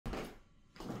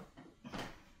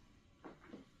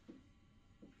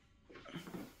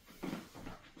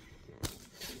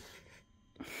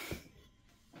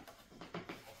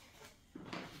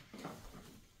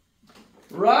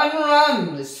Run,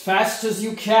 run, as fast as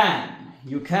you can.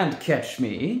 You can't catch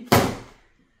me.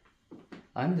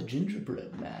 I'm the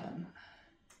gingerbread man.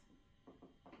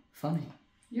 Funny.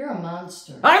 You're a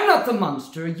monster. I'm not the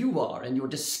monster, you are, and your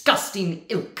disgusting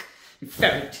ilk. You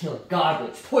fairy tale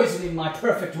garbage, poisoning my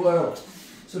perfect world.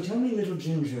 So tell me, little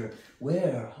Ginger,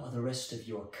 where are the rest of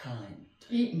your kind?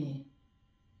 Eat me.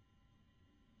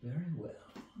 Very well.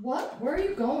 What? Where are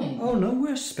you going? Oh,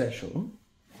 nowhere special.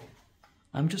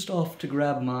 I'm just off to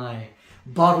grab my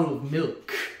bottle of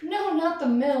milk. No, not the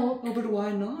milk. Oh, but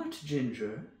why not,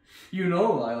 Ginger? You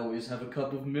know I always have a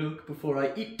cup of milk before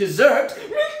I eat dessert. Milky,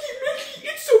 milky,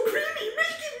 it's so creamy.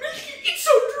 Milky, milky, it's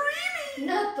so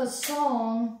dreamy. Not the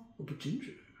song. Oh, but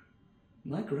Ginger,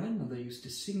 my grandmother used to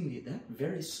sing me that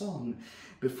very song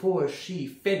before she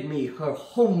fed me her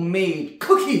homemade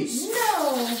cookies.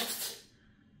 No.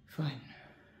 Fine.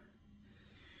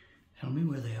 Tell me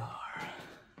where they are.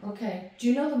 Okay. Do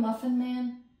you know the Muffin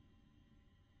Man?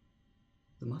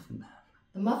 The Muffin Man?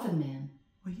 The Muffin Man.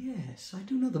 Well, yes, I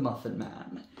do know the Muffin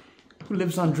Man. Who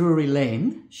lives on Drury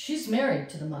Lane. She's married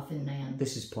to the Muffin Man.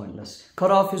 This is pointless.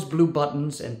 Cut off his blue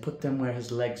buttons and put them where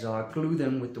his legs are. Glue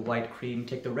them with the white cream.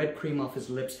 Take the red cream off his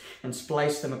lips and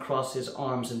splice them across his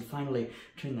arms. And finally,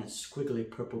 turn that squiggly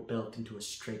purple belt into a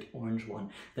straight orange one.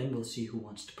 Then we'll see who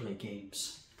wants to play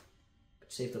games.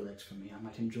 But save the legs for me. I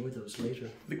might enjoy those later.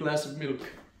 The glass of milk.